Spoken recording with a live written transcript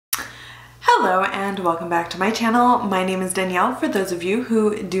Hello and welcome back to my channel. My name is Danielle. For those of you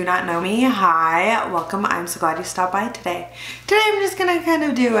who do not know me, hi, welcome. I'm so glad you stopped by today. Today I'm just gonna kind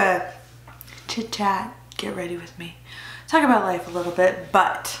of do a chit chat, get ready with me, talk about life a little bit,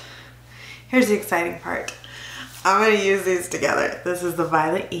 but here's the exciting part. I'm gonna use these together. This is the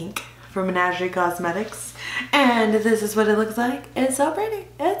Violet Ink from Menagerie Cosmetics, and this is what it looks like. It's so pretty.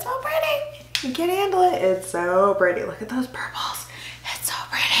 It's so pretty. You can't handle it. It's so pretty. Look at those purples. It's so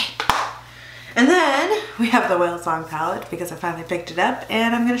pretty. And then we have the Whalesong palette because I finally picked it up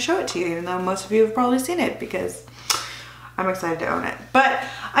and I'm going to show it to you, even though most of you have probably seen it because I'm excited to own it. But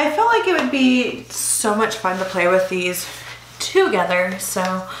I felt like it would be so much fun to play with these together,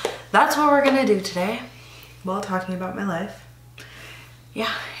 so that's what we're going to do today while talking about my life.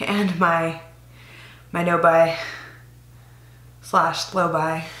 Yeah, and my no-buy /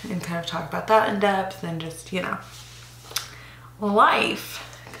 low-buy, and kind of talk about that in depth and just, you know, life.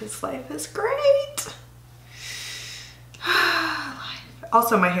 Because life is great.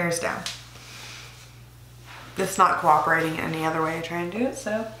 Also, my hair is down. It's not cooperating any other way I try and do it,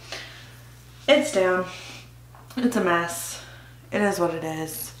 so it's down. It's a mess. It is what it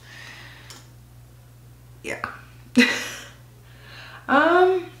is. Yeah.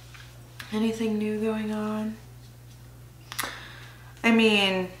 Anything new going on? I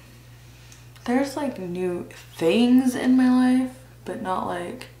mean, there's like new things in my life, but not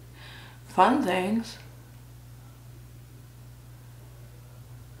like fun things.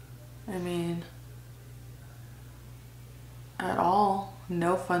 I mean, at all,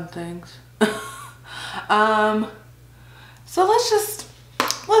 no fun things. So let's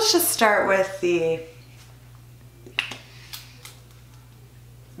just start with the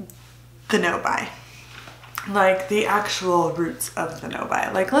no-buy. Like the actual roots of the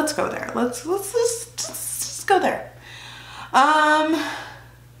no-buy. Like, let's go there. Let's just go there.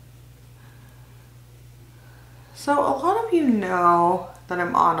 So a lot of you know that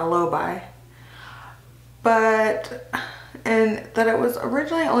I'm on a low buy, and that it was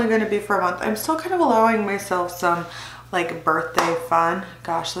originally only going to be for a month. I'm still kind of allowing myself some like birthday fun.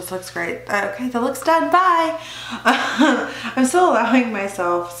 Gosh, this looks great. Okay, that looks done. Bye. I'm still allowing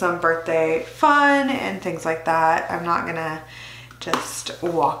myself some birthday fun and things like that. I'm not gonna just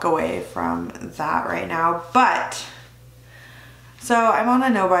walk away from that right now, but so I'm on a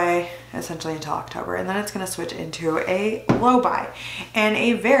no buy essentially until October, and then it's gonna switch into a low buy, and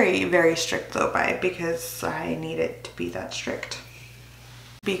a very, very strict low buy because I need it to be that strict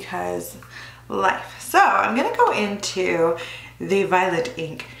because life. So I'm gonna go into the Violet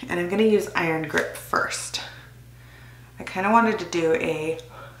Ink and I'm gonna use Iron Grip first. I kind of wanted to do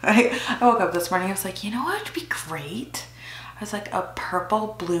I woke up this morning, I was like, you know what would be great? I was like, a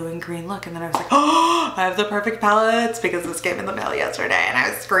purple, blue, and green look, and then I was like, oh, I have the perfect palettes because this came in the mail yesterday, and I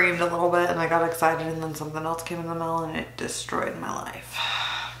screamed a little bit and I got excited, and then something else came in the mail and it destroyed my life.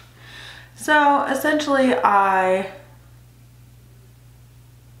 So essentially I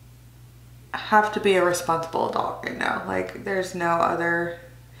have to be a responsible adult right now. Like, there's no other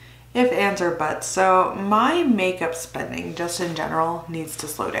if, ands, or buts. So my makeup spending just in general needs to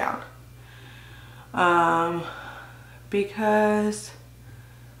slow down. Because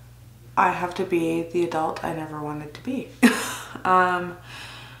I have to be the adult I never wanted to be.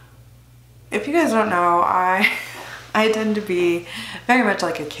 If you guys don't know, I tend to be very much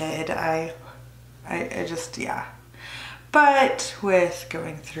like a kid. I just, yeah. But with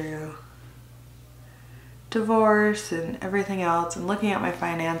going through divorce and everything else and looking at my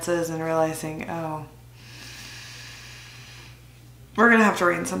finances and realizing, oh, we're gonna have to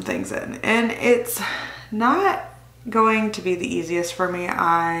rein some things in, and it's not going to be the easiest for me.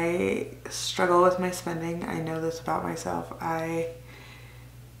 I struggle with my spending. I know this about myself. I'm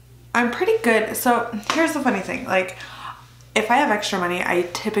pretty good. So here's the funny thing, like if I have extra money, I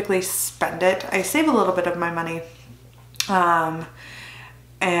typically spend it. I save a little bit of my money, but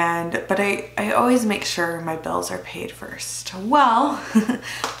I always make sure my bills are paid first. Well,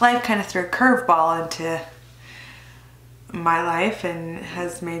 life kind of threw a curveball into my life and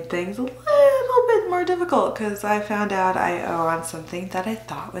has made things a little bit more difficult because I found out I owe on something that I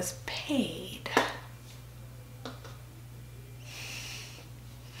thought was paid.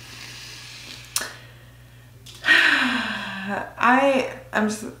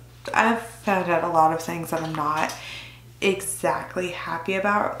 I've found out a lot of things that I'm not exactly happy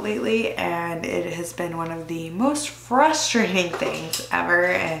about lately, and it has been one of the most frustrating things ever,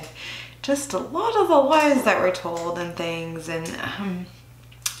 and just a lot of the lies that were told and things, and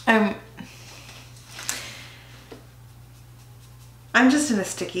I'm just in a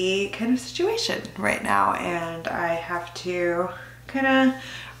sticky kind of situation right now, and I have to kind of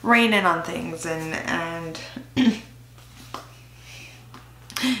rein in on things and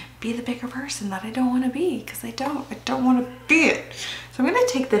be the bigger person that I don't want to be, because I don't want to be it. So I'm going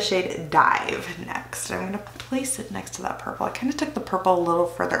to take the shade Dive next. I'm going to place it next to that purple. I kind of took the purple a little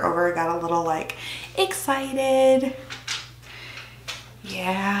further over. I got a little like excited.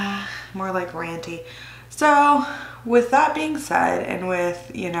 Yeah, more like ranty. So with that being said, and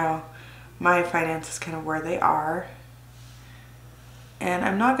with, you know, my finances kind of where they are, and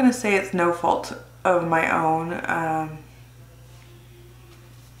I'm not going to say it's no fault of my own.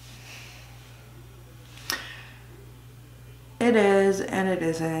 It is and it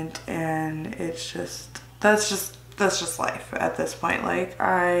isn't, and it's just, that's just life at this point. Like,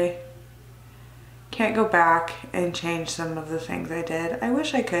 I can't go back and change some of the things I did. I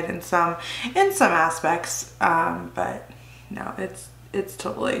wish I could in some aspects, but no, it's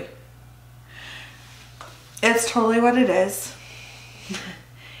totally what it is.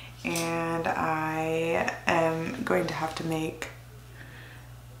 And I am going to have to make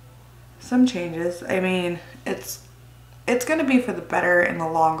some changes. I mean, it's going to be for the better in the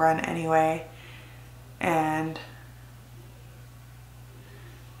long run anyway, and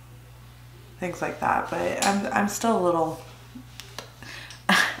things like that. But I'm still a little,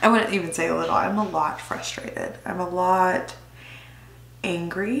 I wouldn't even say a little, I'm a lot frustrated. I'm a lot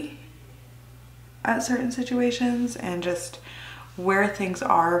angry at certain situations, and just where things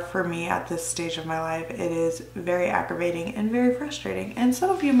are for me at this stage of my life. It is very aggravating and very frustrating. And some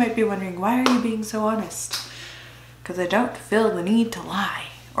of you might be wondering, why are you being so honest? Because I don't feel the need to lie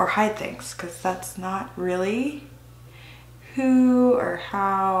or hide things, because that's not really who or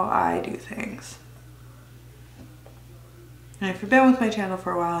how I do things. And if you've been with my channel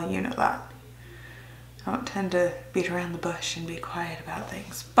for a while, you know that. I don't tend to beat around the bush and be quiet about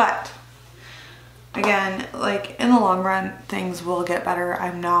things. But again, like, in the long run, things will get better.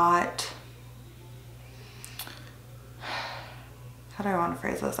 I'm not, how do I want to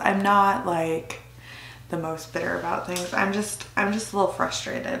phrase this? I'm not like the most bitter about things. I'm just a little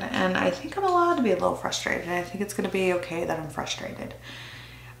frustrated, and I think I'm allowed to be a little frustrated. I think it's going to be okay that I'm frustrated.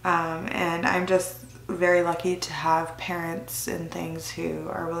 And I'm just very lucky to have parents and things who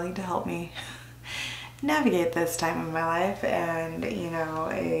are willing to help me navigate this time of my life, and, you know,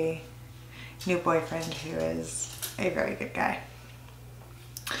 a new boyfriend who is a very good guy.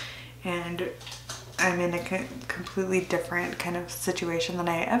 And I'm in a completely different kind of situation than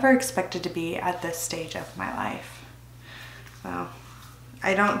I ever expected to be at this stage of my life. So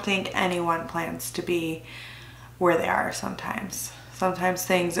I don't think anyone plans to be where they are sometimes. Sometimes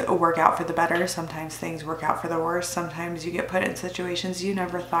things work out for the better. Sometimes things work out for the worse. Sometimes you get put in situations you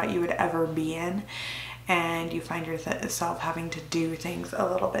never thought you would ever be in, and you find yourself having to do things a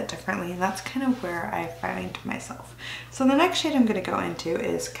little bit differently. And that's kind of where I find myself. So the next shade I'm going to go into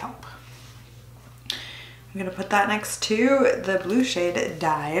is Kelp. I'm going to put that next to the blue shade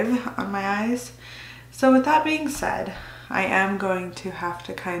Dive on my eyes. So with that being said, I am going to have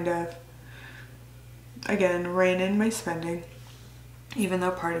to kind of, again, rein in my spending, even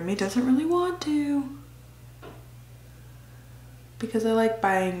though part of me doesn't really want to, because I like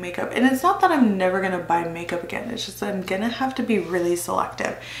buying makeup. And it's not that I'm never going to buy makeup again. It's just that I'm going to have to be really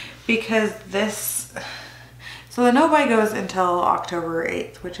selective, because this, so the no-buy goes until October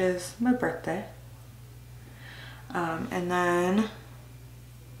 8th, which is my birthday.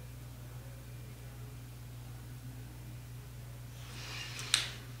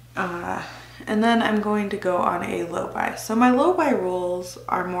 And then I'm going to go on a low buy. So my low buy rules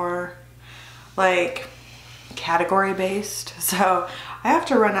are more like category based. So I have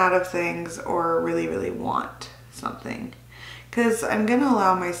to run out of things or really, really want something, because I'm gonna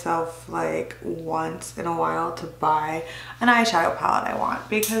allow myself like once in a while to buy an eyeshadow palette I want,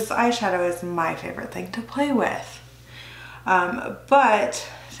 because eyeshadow is my favorite thing to play with. But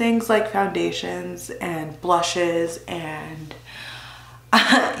things like foundations and blushes and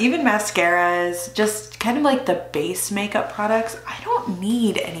even mascaras, just kind of like the base makeup products, I don't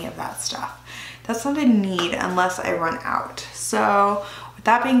need any of that stuff. That's not a need unless I run out. So with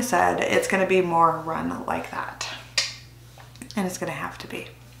that being said, it's going to be more run like that. And it's going to have to be,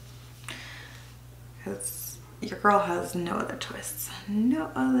 because your girl has no other twists.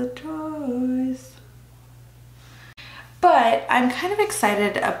 No other choice. But I'm kind of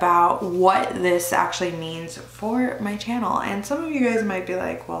excited about what this actually means for my channel. And some of you guys might be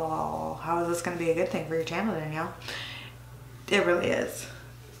like, well, how is this going to be a good thing for your channel, Danielle? It really is.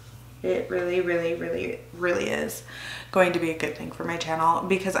 It really, really, really, really is going to be a good thing for my channel,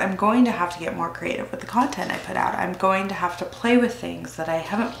 because I'm going to have to get more creative with the content I put out. I'm going to have to play with things that I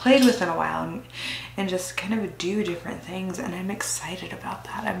haven't played with in a while, and just kind of do different things. And I'm excited about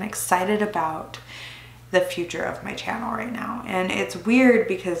that. I'm excited about the future of my channel right now. And it's weird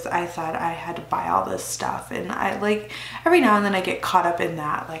because I thought I had to buy all this stuff, and I like every now and then I get caught up in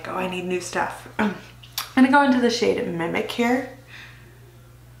that, like, oh, I need new stuff. I'm gonna go into the shade Mimic here.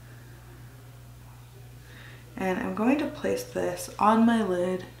 And I'm going to place this on my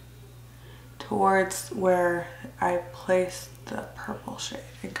lid towards where I placed the purple shade,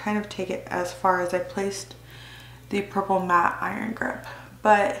 and kind of take it as far as I placed the purple matte iron grip.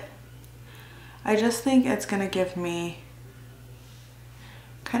 But I just think it's going to give me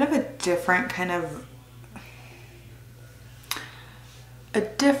kind of a different kind of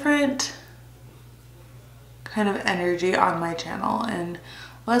energy on my channel, and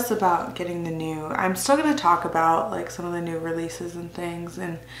less about getting the new. I'm still going to talk about like some of the new releases and things,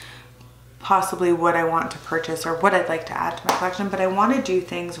 and possibly what I want to purchase or what I'd like to add to my collection, but I want to do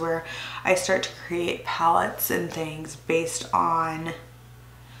things where I start to create palettes and things based on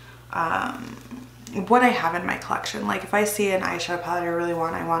what I have in my collection. Like if I see an eyeshadow palette I really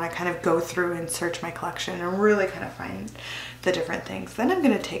want, I want to kind of go through and search my collection and really kind of find the different things. Then I'm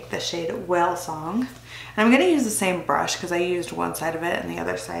going to take the shade Whalesong, and I'm going to use the same brush because I used one side of it and the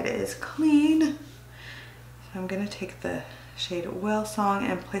other side is clean. So I'm going to take the shade Whalesong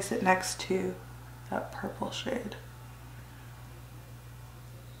and place it next to that purple shade.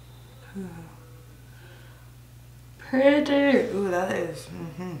 Ooh. Pretty. Ooh, that is.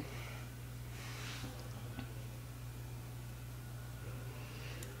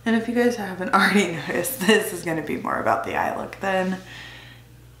 And if you guys haven't already noticed, this is going to be more about the eye look than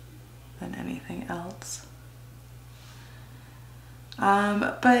anything else.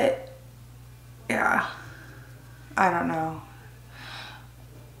 But yeah, I don't know.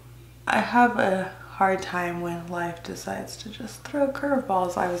 I have a hard time when life decides to just throw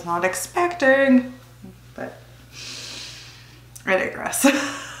curveballs I was not expecting, but I digress.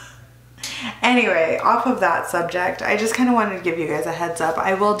 Anyway, off of that subject, I just kind of wanted to give you guys a heads up.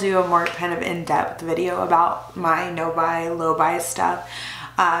 I will do a more kind of in-depth video about my no-buy, low-buy stuff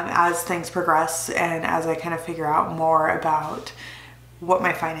as things progress, and as I kind of figure out more about what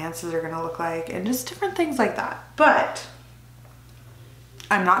my finances are going to look like and just different things like that. But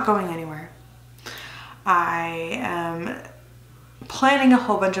I'm not going anywhere. I am planning a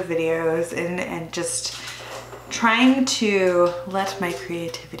whole bunch of videos and just trying to let my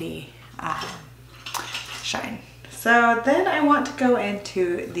creativity shine. So then I want to go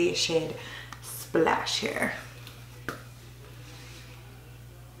into the shade Splash here.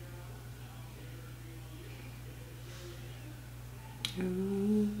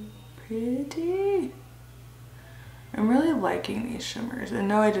 Ooh, pretty. I'm really liking these shimmers, and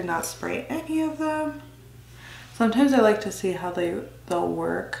no, I did not spray any of them. Sometimes I like to see how they'll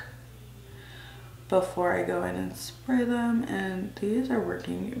work before I go in and spray them, and these are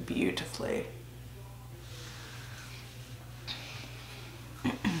working beautifully.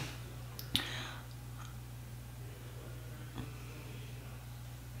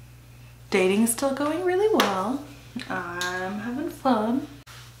 Dating's still going really well. I'm having fun.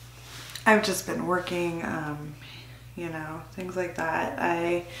 I've just been working, you know, things like that.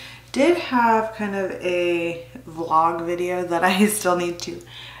 I did have kind of a vlog video that I still need to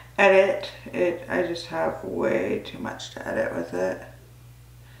edit. I just have way too much to edit with it,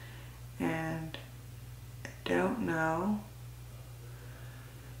 and I don't know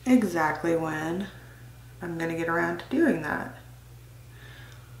exactly when I'm gonna get around to doing that.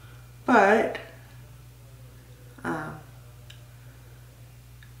 But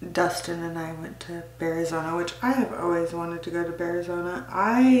Dustin and I went to Arizona, which I have always wanted to go to Arizona.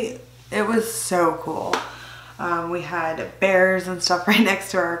 It was so cool. We had bears and stuff right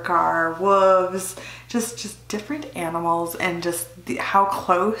next to our car, wolves, just different animals, and just how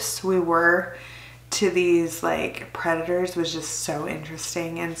close we were to these like predators was just so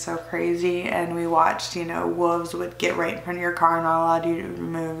interesting and so crazy. And we watched, you know, wolves would get right in front of your car and not allowed you to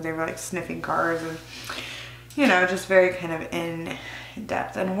move. They were like sniffing cars, and you know, just very kind of in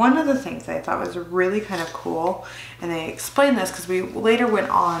depth. And one of the things I thought was really kind of cool, and they explained this because we later went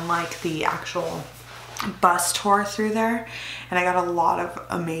on like the actual bus tour through there, and I got a lot of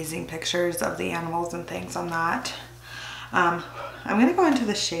amazing pictures of the animals and things on that. I'm gonna go into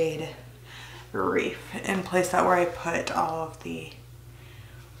the shade Reef and place that where I put all of the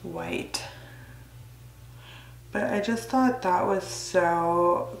white. But I just thought that was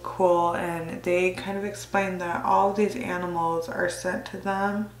so cool, and they kind of explained that all of these animals are sent to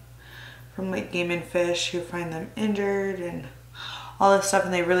them from like game and fish who find them injured and all this stuff,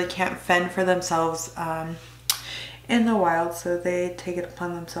 and they really can't fend for themselves in the wild, so they take it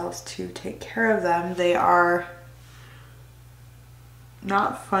upon themselves to take care of them. They are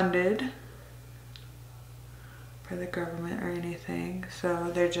not funded by the government or anything,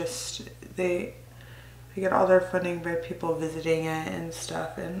 so they're just, they get all their funding by people visiting it and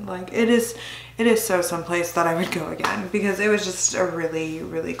stuff, and like it is so someplace that I would go again, because it was just a really,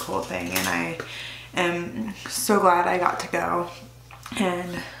 really cool thing, and I am so glad I got to go.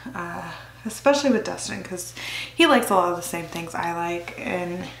 And especially with Dustin, because he likes a lot of the same things I like,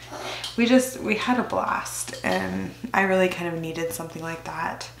 and we had a blast, and I really kind of needed something like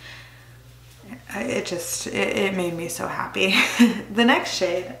that. It made me so happy. The next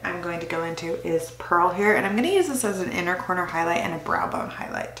shade I'm going to go into is Pearl here, and I'm going to use this as an inner corner highlight and a brow bone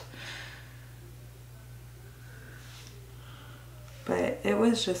highlight. But it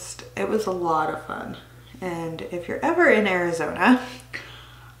was a lot of fun. And if you're ever in Arizona,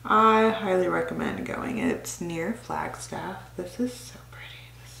 I highly recommend going. It's near Flagstaff. This is so pretty.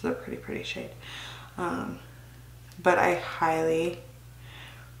 This is a pretty, pretty shade. But I highly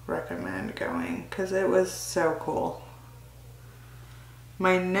recommend going because it was so cool.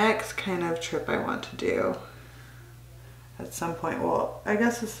 My next kind of trip I want to do at some point, well, I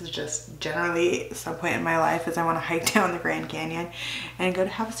guess this is just generally some point in my life, is I want to hike down the Grand Canyon and go to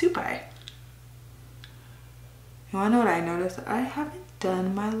Havasupai. You wanna know what I noticed? I haven't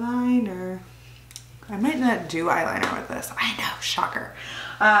done my liner. I might not do eyeliner with this. I know, shocker.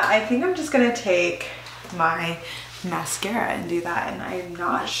 I think I'm just gonna take my mascara and do that, and I'm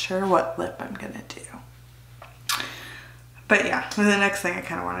not sure what lip I'm gonna do. But yeah, the next thing I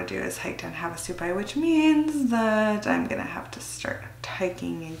kind of want to do is hike down Havasupai, which means that I'm gonna have to start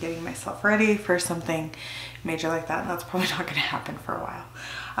hiking and getting myself ready for something major like that. And that's probably not gonna happen for a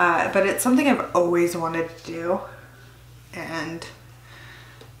while. But it's something I've always wanted to do, and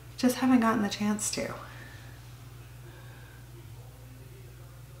just haven't gotten the chance to.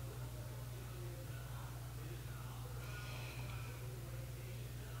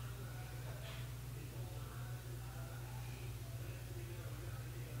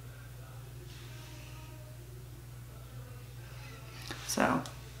 So,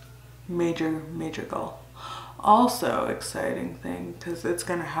 major goal. Also exciting thing, because it's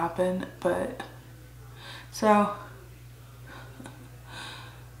gonna happen, but so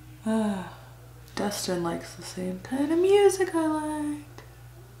Dustin likes the same kind of music I like.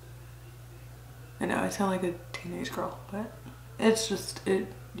 I know I sound like a teenage girl, but it's just,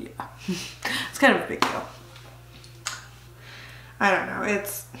 yeah. It's kind of a big deal. I don't know,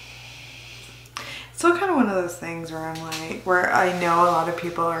 it's still kind of one of those things where I'm like, where I know a lot of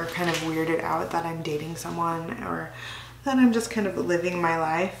people are kind of weirded out that I'm dating someone, or that I'm just kind of living my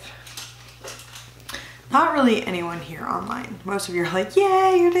life. Not really anyone here online. Most of you are like,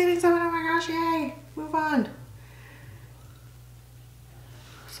 yay, you're dating someone, oh my gosh, yay, move on.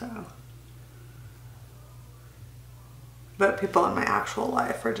 So, but people in my actual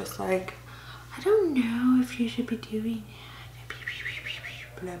life are just like, I don't know if you should be doing that.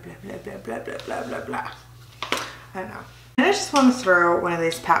 Blah, blah, blah, blah, blah, blah, blah, blah, blah. I don't know. And I just want to throw one of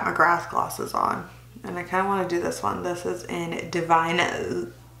these Pat McGrath glosses on. And I kind of want to do this one. This is in Divine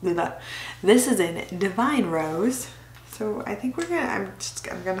Rose. So I think we're gonna, I'm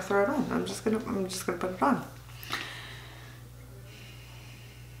gonna throw it on. I'm just gonna put it on.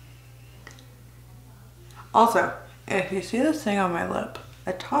 Also, if you see this thing on my lip,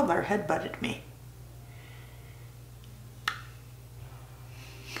 a toddler headbutted me.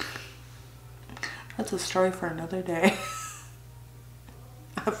 That's a story for another day.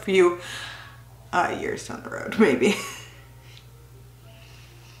 A few years down the road, maybe.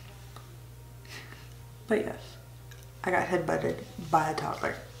 But yes, I got headbutted by a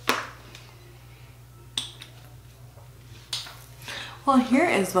toddler. Well, here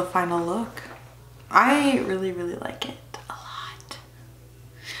is the final look. I really like it a lot.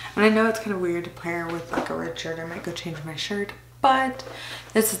 And I know it's kind of weird to pair with like a red shirt. I might go change my shirt, but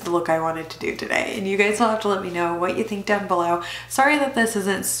this is the look I wanted to do today. And you guys will have to let me know what you think down below. Sorry that this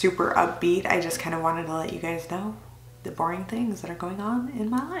isn't super upbeat. I just kind of wanted to let you guys know the boring things that are going on in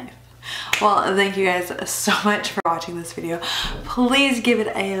my life. Well, thank you guys so much for watching this video. Please give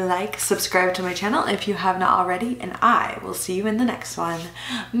it a like, subscribe to my channel if you have not already, and I will see you in the next one.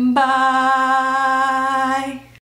 Bye!